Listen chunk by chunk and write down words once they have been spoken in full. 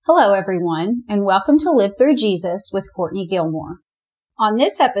Hello, everyone, and welcome to Live Through Jesus with Courtney Gilmore. On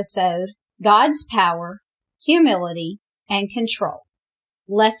this episode, God's power, humility, and control.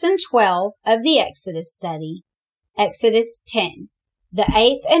 Lesson 12 of the Exodus study, Exodus 10, the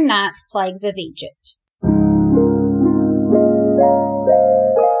 8th and 9th plagues of Egypt.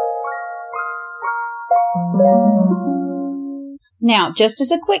 Now, just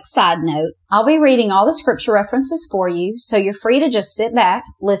as a quick side note, I'll be reading all the scripture references for you, so you're free to just sit back,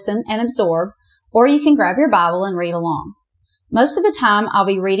 listen, and absorb, or you can grab your Bible and read along. Most of the time, I'll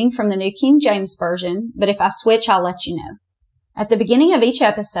be reading from the New King James Version, but if I switch, I'll let you know. At the beginning of each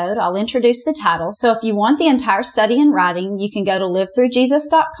episode, I'll introduce the title, so if you want the entire study in writing, you can go to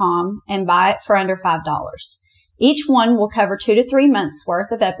livethroughjesus.com and buy it for under $5. Each one will cover 2 to 3 months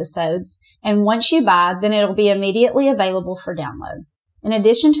worth of episodes, and once you buy, then it'll be immediately available for download. In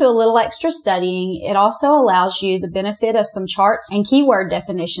addition to a little extra studying, it also allows you the benefit of some charts and keyword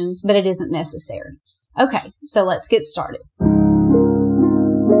definitions, but it isn't necessary. Okay, so let's get started.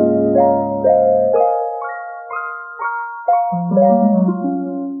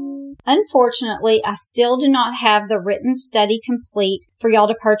 Unfortunately, I still do not have the written study complete for y'all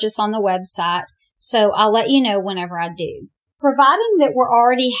to purchase on the website, so I'll let you know whenever I do. Providing that we're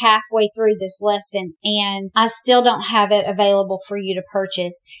already halfway through this lesson and I still don't have it available for you to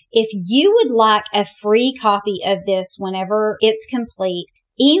purchase, if you would like a free copy of this whenever it's complete,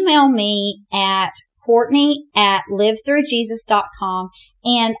 email me at Courtney@livethroughjesus.com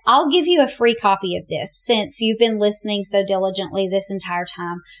and I'll give you a free copy of this since you've been listening so diligently this entire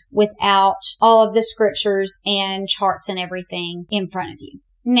time without all of the scriptures and charts and everything in front of you.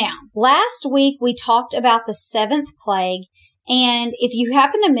 Now, last week we talked about the 7th plague, and if you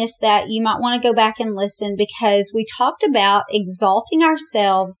happen to miss that, you might want to go back and listen because we talked about exalting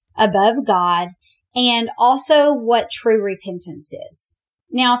ourselves above God and also what true repentance is.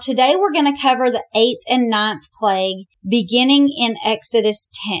 Now, today we're going to cover the 8th and 9th plague beginning in Exodus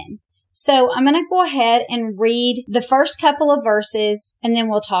 10. So I'm going to go ahead and read the first couple of verses and then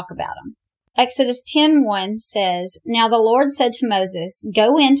we'll talk about them. Exodus 10:1 says, "Now the Lord said to Moses,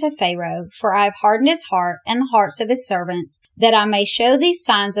 Go in to Pharaoh, for I have hardened his heart and the hearts of his servants, that I may show these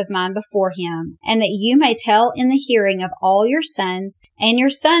signs of mine before him, and that you may tell in the hearing of all your sons and your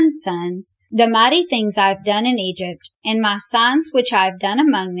sons' sons the mighty things I have done in Egypt, and my signs which I have done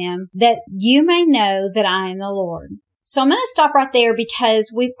among them, that you may know that I am the Lord." So I'm going to stop right there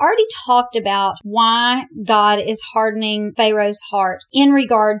because we've already talked about why God is hardening Pharaoh's heart in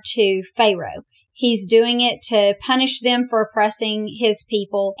regard to Pharaoh. He's doing it to punish them for oppressing his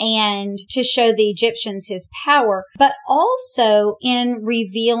people and to show the Egyptians his power, but also in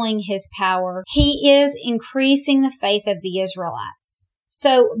revealing his power, he is increasing the faith of the Israelites.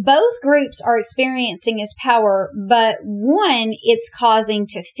 So both groups are experiencing his power, but one it's causing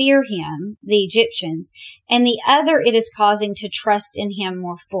to fear him, the Egyptians, and the other it is causing to trust in him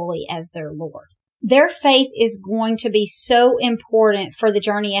more fully as their Lord. Their faith is going to be so important for the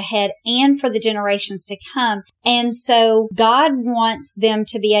journey ahead and for the generations to come. And so God wants them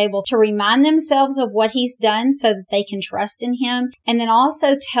to be able to remind themselves of what he's done so that they can trust in him, and then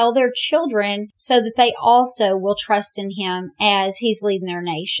also tell their children so that they also will trust in him as he's leading their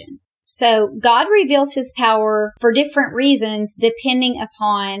nation. So God reveals his power for different reasons depending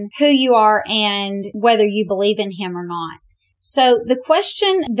upon who you are and whether you believe in him or not. So the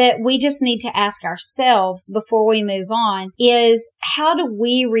question that we just need to ask ourselves before we move on is, how do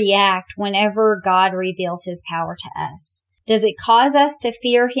we react whenever God reveals his power to us? Does it cause us to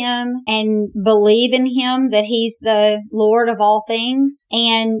fear him and believe in him that he's the Lord of all things?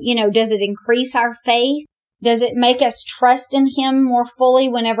 And, does it increase our faith? Does it make us trust in him more fully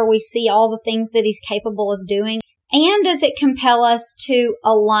whenever we see all the things that he's capable of doing? And does it compel us to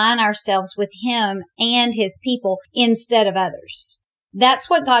align ourselves with him and his people instead of others? That's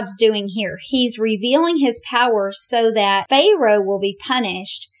what God's doing here. He's revealing his power so that Pharaoh will be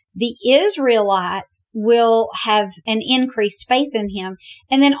punished. The Israelites will have an increased faith in him.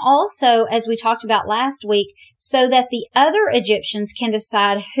 And then also, as we talked about last week, so that the other Egyptians can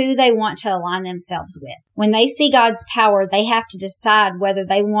decide who they want to align themselves with. When they see God's power, they have to decide whether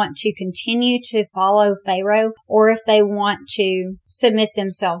they want to continue to follow Pharaoh or if they want to submit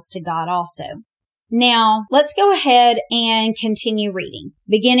themselves to God also. Now, let's go ahead and continue reading,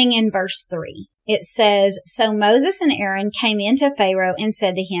 beginning in verse 3. It says, "So Moses and Aaron came in to Pharaoh and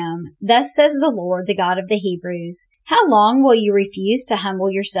said to him, Thus says the Lord, the God of the Hebrews, How long will you refuse to humble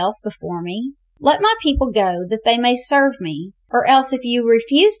yourself before me? Let my people go, that they may serve me. Or else if you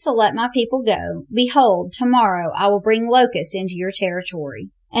refuse to let my people go, behold, tomorrow I will bring locusts into your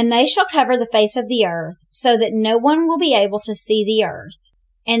territory. And they shall cover the face of the earth, so that no one will be able to see the earth.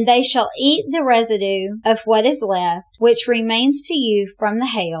 and they shall eat the residue of what is left, which remains to you from the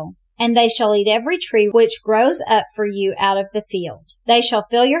hail, and they shall eat every tree which grows up for you out of the field. They shall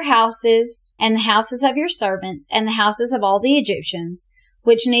fill your houses, and the houses of your servants, and the houses of all the Egyptians,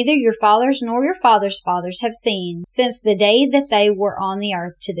 which neither your fathers nor your fathers' fathers have seen, since the day that they were on the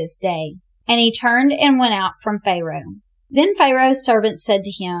earth to this day. And he turned and went out from Pharaoh. Then Pharaoh's servants said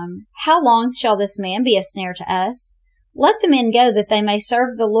to him, How long shall this man be a snare to us? Let the men go, that they may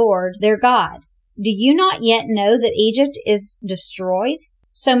serve the Lord their God. Do you not yet know that Egypt is destroyed?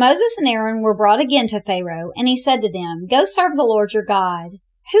 So Moses and Aaron were brought again to Pharaoh, and he said to them, Go serve the Lord your God.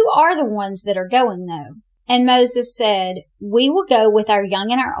 Who are the ones that are going, though? And Moses said, We will go with our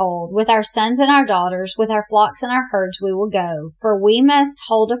young and our old, with our sons and our daughters, with our flocks and our herds we will go, for we must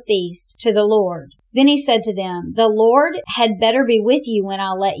hold a feast to the Lord. Then he said to them, The Lord had better be with you when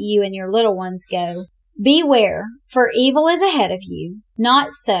I let you and your little ones go. Beware, for evil is ahead of you.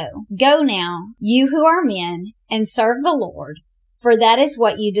 Not so. Go now, you who are men, and serve the Lord, for that is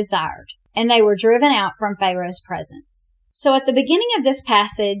what you desired. And they were driven out from Pharaoh's presence. So at the beginning of this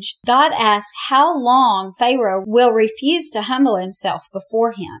passage, God asks how long Pharaoh will refuse to humble himself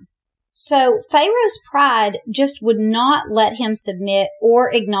before him. So Pharaoh's pride just would not let him submit or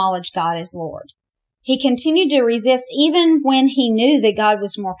acknowledge God as Lord. He continued to resist even when he knew that God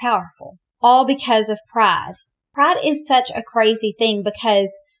was more powerful, all because of pride. Pride is such a crazy thing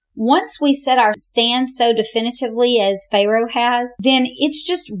because once we set our stand so definitively as Pharaoh has, then it's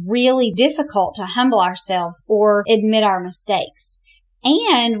just really difficult to humble ourselves or admit our mistakes.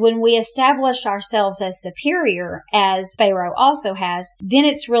 And when we establish ourselves as superior, as Pharaoh also has, then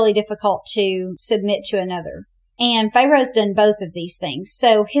it's really difficult to submit to another. And Pharaoh's done both of these things.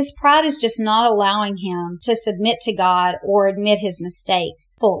 So his pride is just not allowing him to submit to God or admit his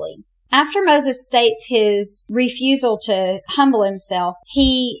mistakes fully. After Moses states his refusal to humble himself,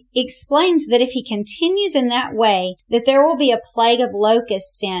 he explains that if he continues in that way, that there will be a plague of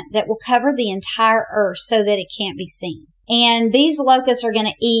locusts sent that will cover the entire earth so that it can't be seen. And these locusts are going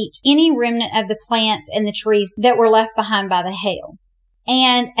to eat any remnant of the plants and the trees that were left behind by the hail.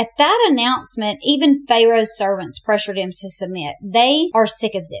 And at that announcement, even Pharaoh's servants pressured him to submit. They are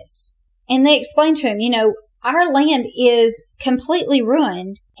sick of this. And they explained to him, our land is completely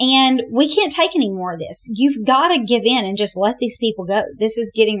ruined and we can't take any more of this. You've got to give in and just let these people go. This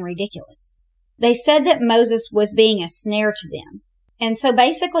is getting ridiculous. They said that Moses was being a snare to them. And so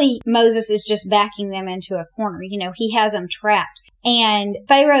basically Moses is just backing them into a corner. He has them trapped. And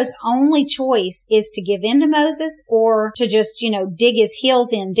Pharaoh's only choice is to give in to Moses or to just, dig his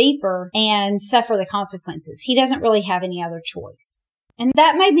heels in deeper and suffer the consequences. He doesn't really have any other choice. And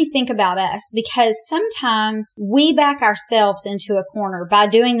that made me think about us because sometimes we back ourselves into a corner by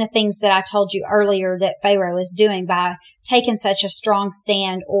doing the things that I told you earlier that Pharaoh is doing by taking such a strong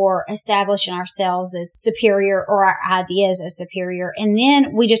stand or establishing ourselves as superior or our ideas as superior. And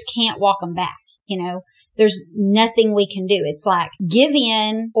then we just can't walk them back. There's nothing we can do. It's like give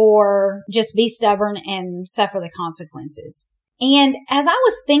in or just be stubborn and suffer the consequences. And as I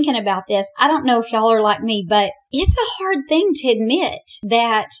was thinking about this, I don't know if y'all are like me, but it's a hard thing to admit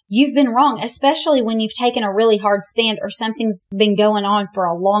that you've been wrong, especially when you've taken a really hard stand or something's been going on for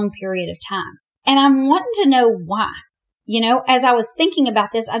a long period of time. And I'm wanting to know why. As I was thinking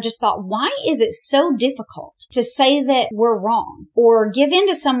about this, I just thought, why is it so difficult to say that we're wrong or give in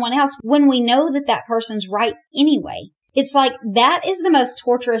to someone else when we know that that person's right anyway? It's like that is the most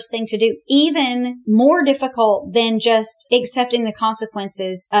torturous thing to do, even more difficult than just accepting the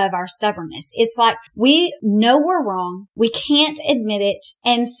consequences of our stubbornness. It's like we know we're wrong. We can't admit it.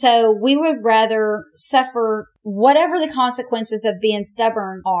 And so we would rather suffer whatever the consequences of being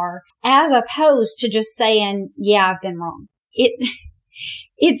stubborn are, as opposed to just saying, yeah, I've been wrong.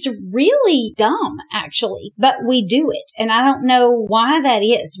 It's really dumb, actually, but we do it. And I don't know why that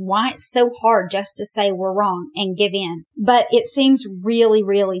is, why it's so hard just to say we're wrong and give in. But it seems really,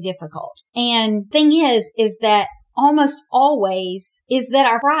 really difficult. And thing is that almost always is that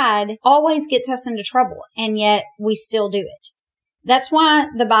our pride always gets us into trouble, and yet we still do it. That's why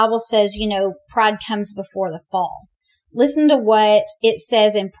the Bible says, pride comes before the fall. Listen to what it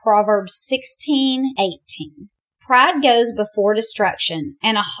says in Proverbs 16:18. Pride goes before destruction,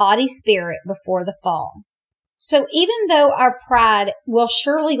 and a haughty spirit before the fall. So even though our pride will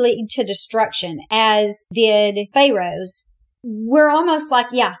surely lead to destruction, as did Pharaoh's, we're almost like,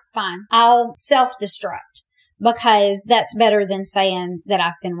 yeah, fine, I'll self-destruct because that's better than saying that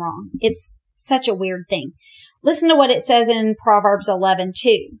I've been wrong. It's such a weird thing. Listen to what it says in Proverbs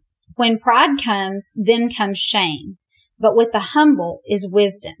 11:2. When pride comes, then comes shame, but with the humble is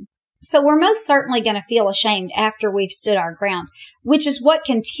wisdom. So we're most certainly going to feel ashamed after we've stood our ground, which is what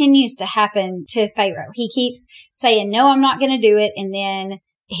continues to happen to Pharaoh. He keeps saying, no, I'm not going to do it. And then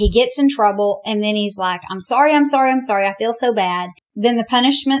he gets in trouble. And then he's like, I'm sorry. I feel so bad. Then the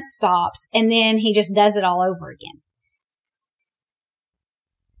punishment stops. And then he just does it all over again.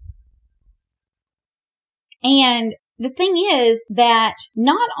 And the thing is that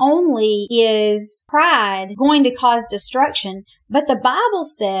not only is pride going to cause destruction, but the Bible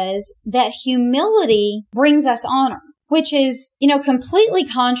says that humility brings us honor, which is, completely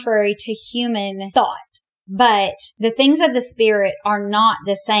contrary to human thought. But the things of the Spirit are not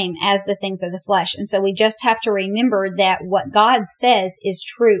the same as the things of the flesh. And so we just have to remember that what God says is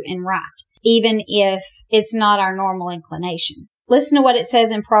true and right, even if it's not our normal inclination. Listen to what it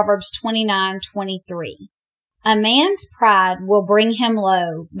says in Proverbs 29:23. A man's pride will bring him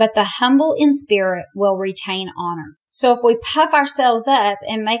low, but the humble in spirit will retain honor. So if we puff ourselves up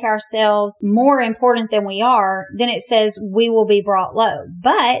and make ourselves more important than we are, then it says we will be brought low.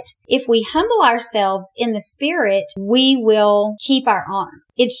 But if we humble ourselves in the spirit, we will keep our honor.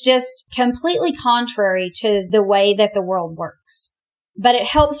 It's just completely contrary to the way that the world works. But it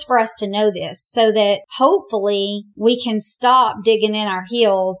helps for us to know this so that hopefully we can stop digging in our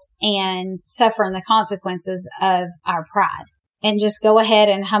heels and suffering the consequences of our pride and just go ahead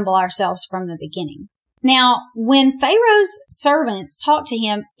and humble ourselves from the beginning. Now, when Pharaoh's servants talked to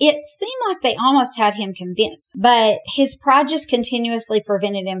him, it seemed like they almost had him convinced, but his pride just continuously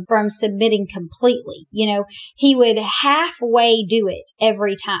prevented him from submitting completely. He would halfway do it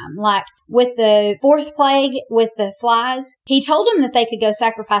every time. Like with the fourth plague with the flies, he told them that they could go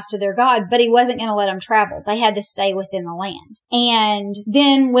sacrifice to their God, but he wasn't going to let them travel. They had to stay within the land. And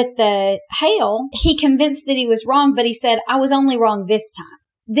then with the hail, he convinced that he was wrong, but he said, I was only wrong this time.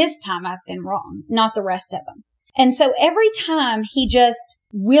 This time I've been wrong, not the rest of them. And so every time he just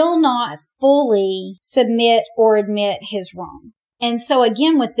will not fully submit or admit his wrong. And so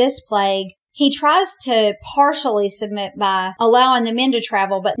again, with this plague, he tries to partially submit by allowing the men to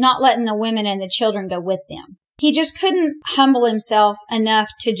travel, but not letting the women and the children go with them. He just couldn't humble himself enough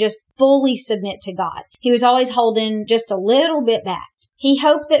to just fully submit to God. He was always holding just a little bit back. He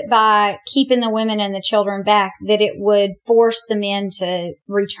hoped that by keeping the women and the children back, that it would force the men to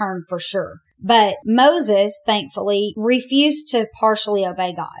return for sure. But Moses, thankfully, refused to partially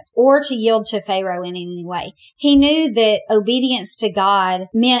obey God or to yield to Pharaoh in any way. He knew that obedience to God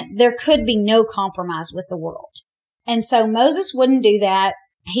meant there could be no compromise with the world. And so Moses wouldn't do that.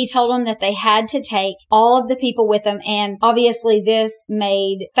 He told them that they had to take all of the people with them. And obviously this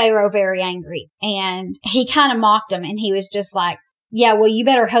made Pharaoh very angry. And he kind of mocked him. And he was just like, yeah, well, you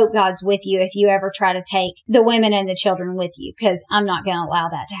better hope God's with you if you ever try to take the women and the children with you, because I'm not going to allow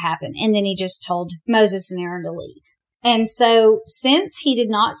that to happen. And then he just told Moses and Aaron to leave. And so since he did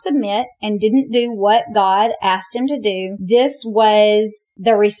not submit and didn't do what God asked him to do, this was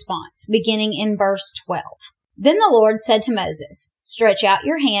the response beginning in verse 12. Then the Lord said to Moses, stretch out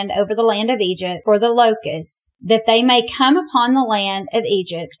your hand over the land of Egypt for the locusts, that they may come upon the land of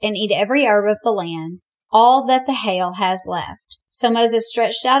Egypt and eat every herb of the land, all that the hail has left. So Moses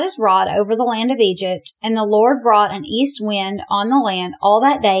stretched out his rod over the land of Egypt, and the Lord brought an east wind on the land all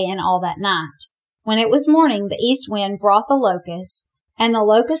that day and all that night. When it was morning, the east wind brought the locusts, and the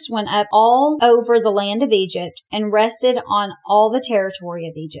locusts went up all over the land of Egypt and rested on all the territory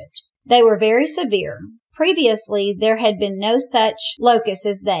of Egypt. They were very severe. Previously, there had been no such locusts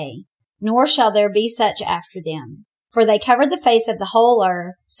as they, nor shall there be such after them. For they covered the face of the whole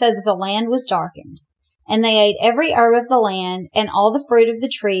earth, so that the land was darkened. And they ate every herb of the land and all the fruit of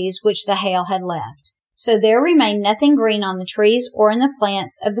the trees which the hail had left. So there remained nothing green on the trees or in the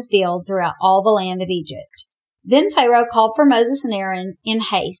plants of the field throughout all the land of Egypt. Then Pharaoh called for Moses and Aaron in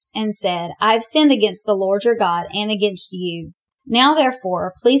haste and said, I have sinned against the Lord your God and against you. Now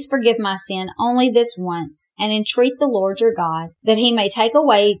therefore, please forgive my sin only this once, and entreat the Lord your God, that he may take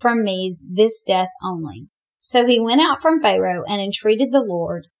away from me this death only. So he went out from Pharaoh and entreated the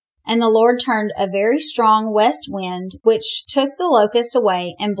Lord. And the Lord turned a very strong west wind, which took the locust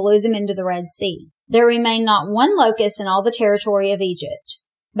away and blew them into the Red Sea. There remained not one locust in all the territory of Egypt.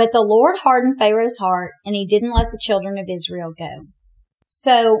 But the Lord hardened Pharaoh's heart, and he didn't let the children of Israel go.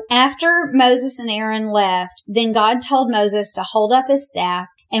 So after Moses and Aaron left, then God told Moses to hold up his staff.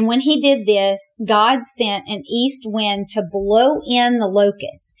 And when he did this, God sent an east wind to blow in the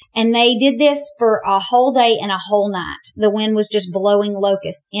locusts. And they did this for a whole day and a whole night. The wind was just blowing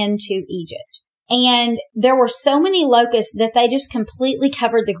locusts into Egypt. And there were so many locusts that they just completely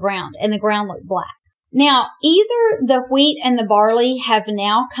covered the ground, and the ground looked black. Now, either the wheat and the barley have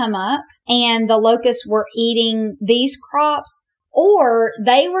now come up and the locusts were eating these crops, or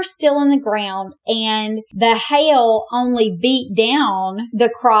they were still in the ground and the hail only beat down the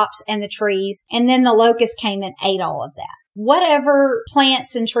crops and the trees, and then the locust came and ate all of that. Whatever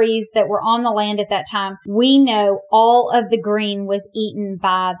plants and trees that were on the land at that time, we know all of the green was eaten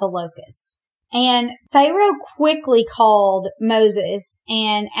by the locusts. And Pharaoh quickly called Moses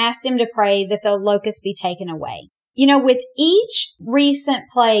and asked him to pray that the locusts be taken away. You know, with each recent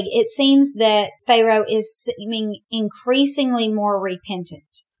plague, it seems that Pharaoh is seeming increasingly more repentant.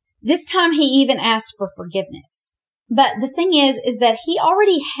 This time he even asked for forgiveness. But the thing is that he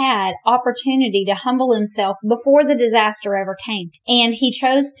already had opportunity to humble himself before the disaster ever came. And he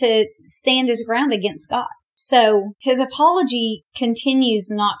chose to stand his ground against God. So his apology continues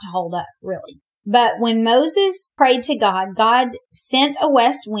not to hold up, really. But when Moses prayed to God, God sent a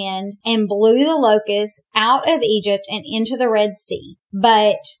west wind and blew the locusts out of Egypt and into the Red Sea.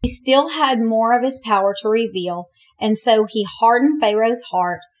 But he still had more of his power to reveal. And so he hardened Pharaoh's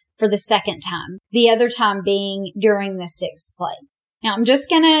heart for the second time, the other time being during the sixth plague. Now, I'm just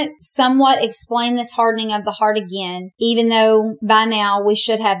going to somewhat explain this hardening of the heart again, even though by now we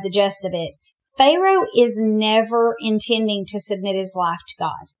should have the gist of it. Pharaoh is never intending to submit his life to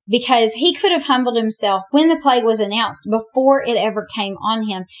God, because he could have humbled himself when the plague was announced before it ever came on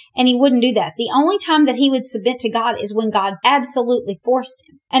him, and he wouldn't do that. The only time that he would submit to God is when God absolutely forced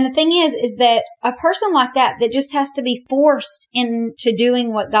him. And the thing is that a person like that just has to be forced into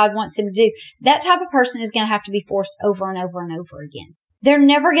doing what God wants him to do, that type of person is going to have to be forced over and over and over again. They're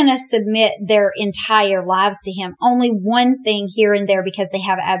never going to submit their entire lives to him, only one thing here and there because they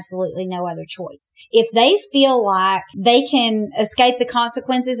have absolutely no other choice. If they feel like they can escape the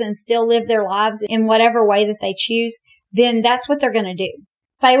consequences and still live their lives in whatever way that they choose, then that's what they're going to do.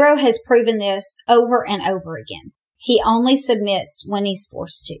 Pharaoh has proven this over and over again. He only submits when he's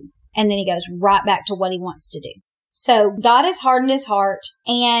forced to, and then he goes right back to what he wants to do. So God has hardened his heart,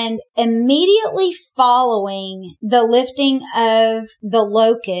 and immediately following the lifting of the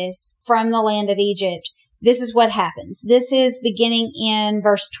locusts from the land of Egypt, this is what happens. This is beginning in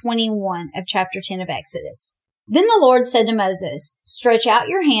verse 21 of chapter 10 of Exodus. Then the Lord said to Moses, "Stretch out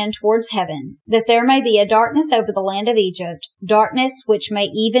your hand towards heaven, that there may be a darkness over the land of Egypt, darkness which may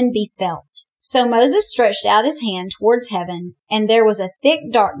even be felt." So Moses stretched out his hand towards heaven, and there was a thick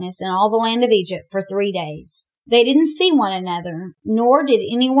darkness in all the land of Egypt for 3 days. They didn't see one another, nor did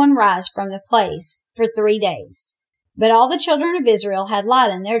anyone rise from the place for 3 days. But all the children of Israel had light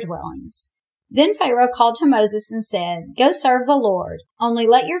in their dwellings. Then Pharaoh called to Moses and said, "Go serve the Lord, only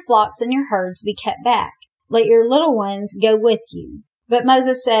let your flocks and your herds be kept back. Let your little ones go with you." But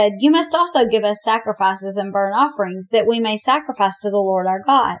Moses said, "You must also give us sacrifices and burnt offerings, that we may sacrifice to the Lord our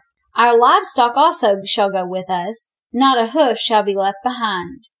God. Our livestock also shall go with us, not a hoof shall be left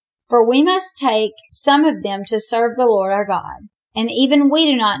behind. For we must take some of them to serve the Lord our God. And even we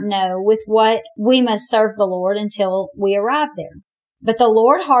do not know with what we must serve the Lord until we arrive there." But the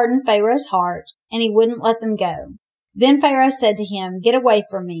Lord hardened Pharaoh's heart, and he wouldn't let them go. Then Pharaoh said to him, "Get away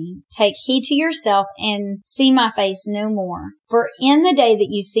from me. Take heed to yourself and see my face no more. For in the day that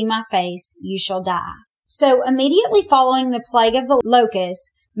you see my face, you shall die." So immediately following the plague of the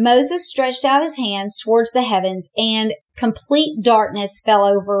locusts, Moses stretched out his hands towards the heavens, and complete darkness fell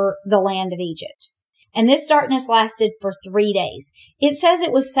over the land of Egypt. And this darkness lasted for 3 days. It says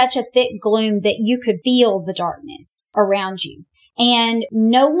it was such a thick gloom that you could feel the darkness around you. And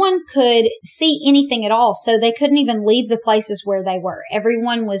no one could see anything at all, so they couldn't even leave the places where they were.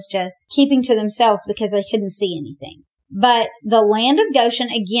 Everyone was just keeping to themselves because they couldn't see anything. But the land of Goshen,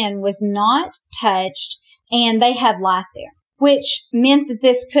 again, was not touched, and they had light there, which meant that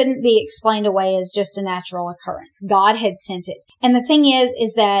this couldn't be explained away as just a natural occurrence. God had sent it. And the thing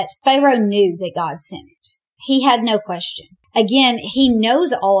is that Pharaoh knew that God sent it. He had no question. Again, he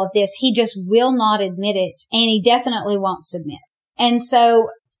knows all of this. He just will not admit it, and he definitely won't submit. And so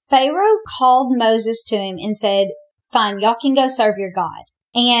Pharaoh called Moses to him and said, "Fine, y'all can go serve your God."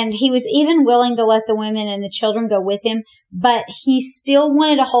 And he was even willing to let the women and the children go with him, but he still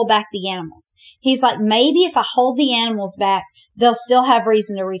wanted to hold back the animals. He's like, maybe if I hold the animals back, they'll still have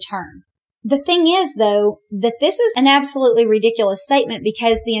reason to return. The thing is, though, that this is an absolutely ridiculous statement,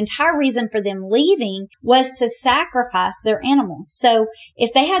 because the entire reason for them leaving was to sacrifice their animals. So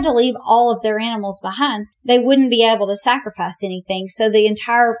if they had to leave all of their animals behind, they wouldn't be able to sacrifice anything. So the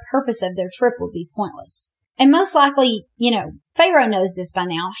entire purpose of their trip would be pointless. And most likely, Pharaoh knows this by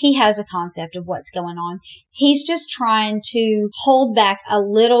now. He has a concept of what's going on. He's just trying to hold back a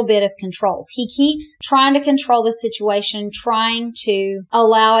little bit of control. He keeps trying to control the situation, trying to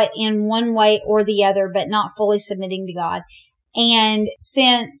allow it in one way or the other, but not fully submitting to God. And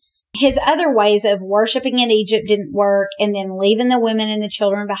since his other ways of worshiping in Egypt didn't work and then leaving the women and the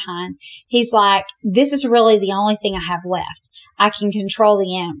children behind, he's like, this is really the only thing I have left. I can control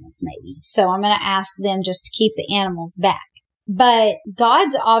the animals maybe. So I'm going to ask them just to keep the animals back. But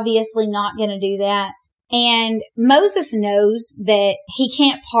God's obviously not going to do that. And Moses knows that he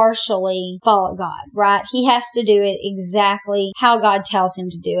can't partially follow God, right? He has to do it exactly how God tells him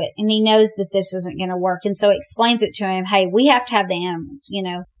to do it. And he knows that this isn't going to work. And so he explains it to him. Hey, we have to have the animals,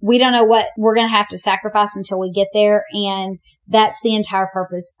 we don't know what we're going to have to sacrifice until we get there. And that's the entire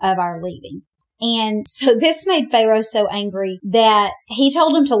purpose of our leaving. And so this made Pharaoh so angry that he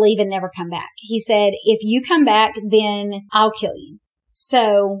told him to leave and never come back. He said, if you come back, then I'll kill you.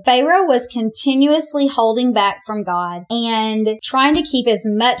 So Pharaoh was continuously holding back from God and trying to keep as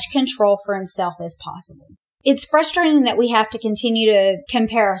much control for himself as possible. It's frustrating that we have to continue to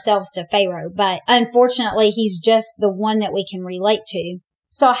compare ourselves to Pharaoh, but unfortunately, he's just the one that we can relate to.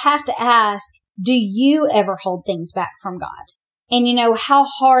 So I have to ask, do you ever hold things back from God? And how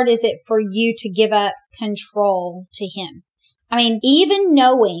hard is it for you to give up control to him? I mean, even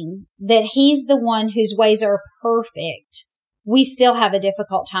knowing that he's the one whose ways are perfect, we still have a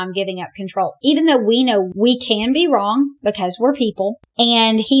difficult time giving up control, even though we know we can be wrong because we're people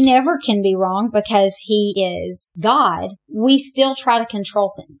and he never can be wrong because he is God. We still try to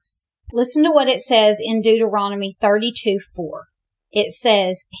control things. Listen to what it says in Deuteronomy 32:4. It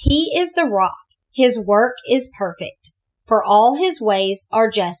says, he is the rock. His work is perfect, for all his ways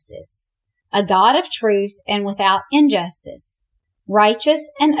are justice, a God of truth and without injustice.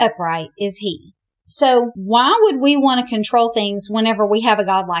 Righteous and upright is he. So why would we want to control things whenever we have a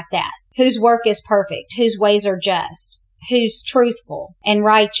God like that, whose work is perfect, whose ways are just, who's truthful and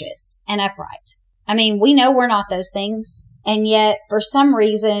righteous and upright? I mean, we know we're not those things. And yet, for some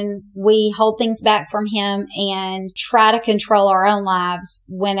reason, we hold things back from him and try to control our own lives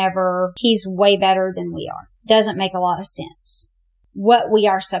whenever he's way better than we are. Doesn't make a lot of sense. What we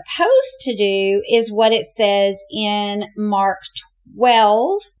are supposed to do is what it says in Mark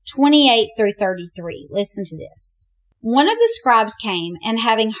 12:28-33. Listen to this. One of the scribes came, and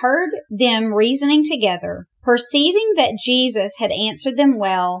having heard them reasoning together, perceiving that Jesus had answered them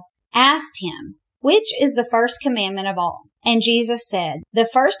well, asked him, which is the first commandment of all? And Jesus said, the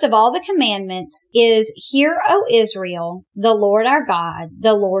first of all the commandments is, Hear, O Israel, the Lord our God,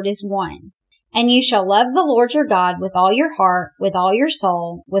 the Lord is one. And you shall love the Lord your God with all your heart, with all your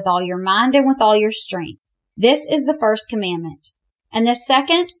soul, with all your mind, and with all your strength. This is the first commandment. And the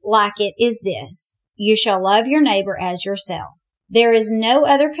second, like it, is this: you shall love your neighbor as yourself. There is no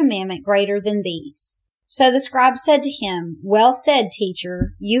other commandment greater than these. So the scribe said to him, Well said,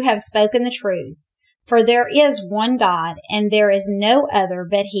 teacher, you have spoken the truth. For there is one God, and there is no other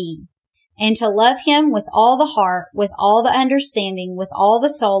but he. And to love him with all the heart, with all the understanding, with all the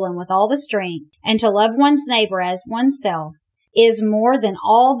soul, and with all the strength, and to love one's neighbor as oneself, is more than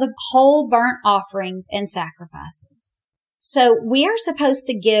all the whole burnt offerings and sacrifices. So we are supposed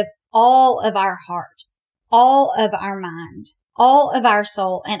to give all of our heart, all of our mind, all of our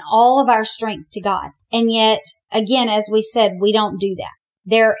soul, and all of our strength to God. And yet, again, as we said, we don't do that.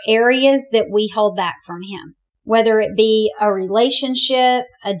 There are areas that we hold back from him, whether it be a relationship,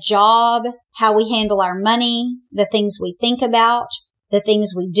 a job, how we handle our money, the things we think about, the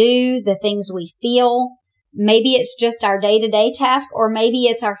things we do, the things we feel. Maybe it's just our day-to-day task, or maybe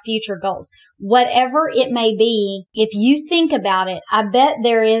it's our future goals. Whatever it may be, if you think about it, I bet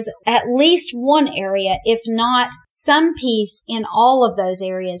there is at least one area, if not some piece in all of those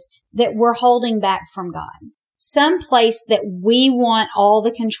areas, that we're holding back from God. Some place that we want all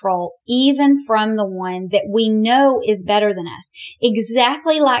the control, even from the one that we know is better than us.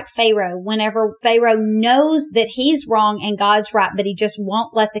 Exactly like Pharaoh, whenever Pharaoh knows that he's wrong and God's right, but he just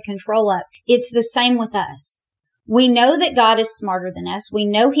won't let the control up. It's the same with us. We know that God is smarter than us. We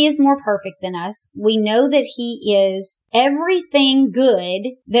know he is more perfect than us. We know that he is everything good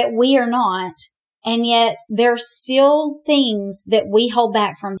that we are not. And yet there's still things that we hold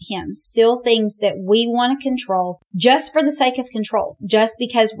back from him, still things that we want to control just for the sake of control, just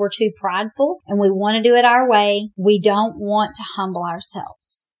because we're too prideful and we want to do it our way. We don't want to humble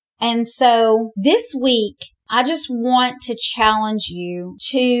ourselves. And so this week, I just want to challenge you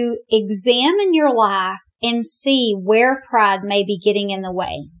to examine your life and see where pride may be getting in the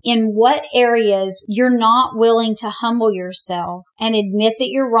way. In what areas you're not willing to humble yourself and admit that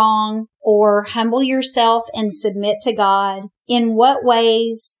you're wrong, or humble yourself and submit to God. In what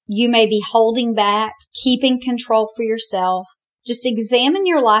ways you may be holding back, keeping control for yourself. Just examine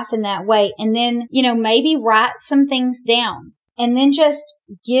your life in that way, and then, maybe write some things down and then just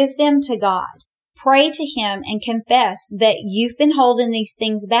give them to God. pray to him and confess that you've been holding these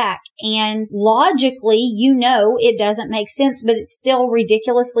things back. And logically, you know it doesn't make sense, but it's still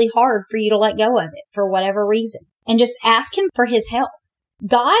ridiculously hard for you to let go of it for whatever reason. And just ask him for his help.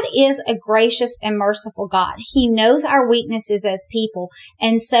 God is a gracious and merciful God. He knows our weaknesses as people.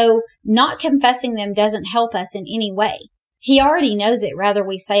 And so not confessing them doesn't help us in any way. He already knows it, whether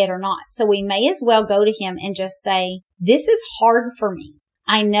we say it or not. So we may as well go to him and just say, this is hard for me.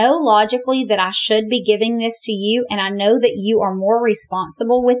 I know logically that I should be giving this to you, and I know that you are more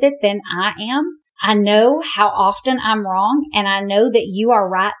responsible with it than I am. I know how often I'm wrong, and I know that you are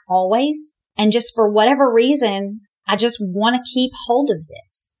right always. And just for whatever reason, I just want to keep hold of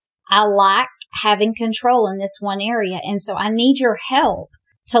this. I like having control in this one area, and so I need your help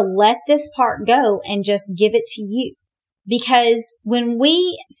to let this part go and just give it to you. Because when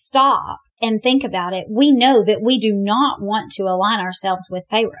we stop and think about it, we know that we do not want to align ourselves with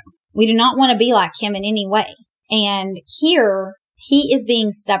Pharaoh. We do not want to be like him in any way. And here, he is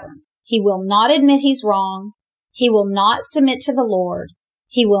being stubborn. He will not admit he's wrong. He will not submit to the Lord.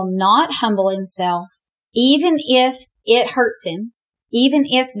 He will not humble himself, even if it hurts him, even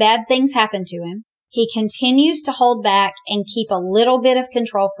if bad things happen to him. He continues to hold back and keep a little bit of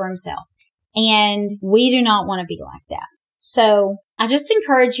control for himself. And we do not want to be like that. So I just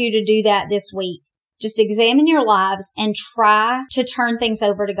encourage you to do that this week. Just examine your lives and try to turn things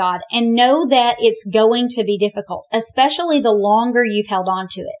over to God, and know that it's going to be difficult, especially the longer you've held on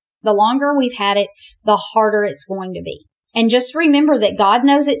to it. The longer we've had it, the harder it's going to be. And just remember that God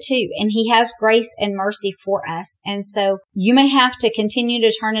knows it too, and he has grace and mercy for us. And so you may have to continue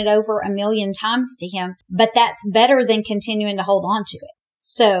to turn it over 1,000,000 times to him, but that's better than continuing to hold on to it.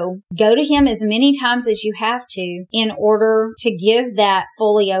 So go to him as many times as you have to in order to give that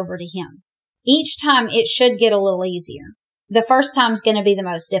fully over to him. Each time it should get a little easier. The first time's going to be the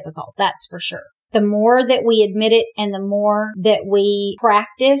most difficult, that's for sure. The more that we admit it and the more that we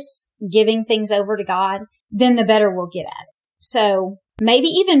practice giving things over to God, then the better we'll get at it. So maybe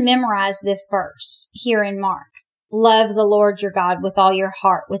even memorize this verse here in Mark. Love the Lord your God with all your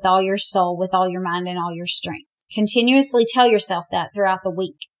heart, with all your soul, with all your mind, and all your strength. Continuously tell yourself that throughout the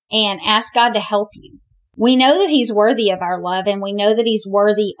week and ask God to help you. We know that he's worthy of our love, and we know that he's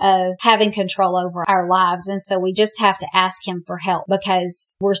worthy of having control over our lives. And so we just have to ask him for help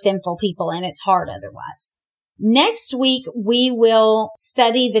because we're sinful people and it's hard otherwise. Next week, we will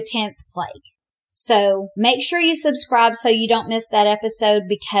study the 10th plague. So make sure you subscribe so you don't miss that episode,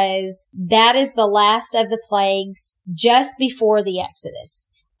 because that is the last of the plagues just before the Exodus.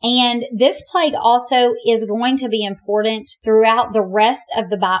 And this plague also is going to be important throughout the rest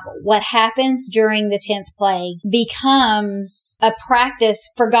of the Bible. What happens during the 10th plague becomes a practice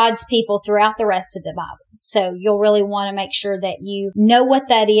for God's people throughout the rest of the Bible. So you'll really want to make sure that you know what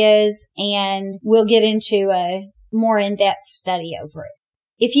that is, and we'll get into a more in-depth study over it.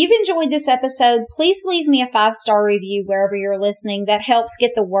 If you've enjoyed this episode, please leave me a 5-star review wherever you're listening. That helps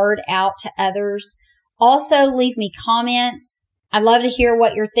get the word out to others. Also, leave me comments. I'd love to hear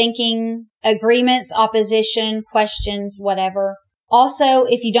what you're thinking, agreements, opposition, questions, whatever. Also,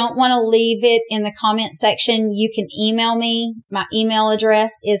 if you don't want to leave it in the comment section, you can email me. My email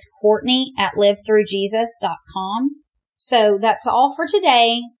address is Courtney@livethroughjesus.com. So that's all for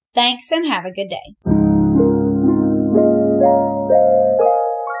today. Thanks and have a good day.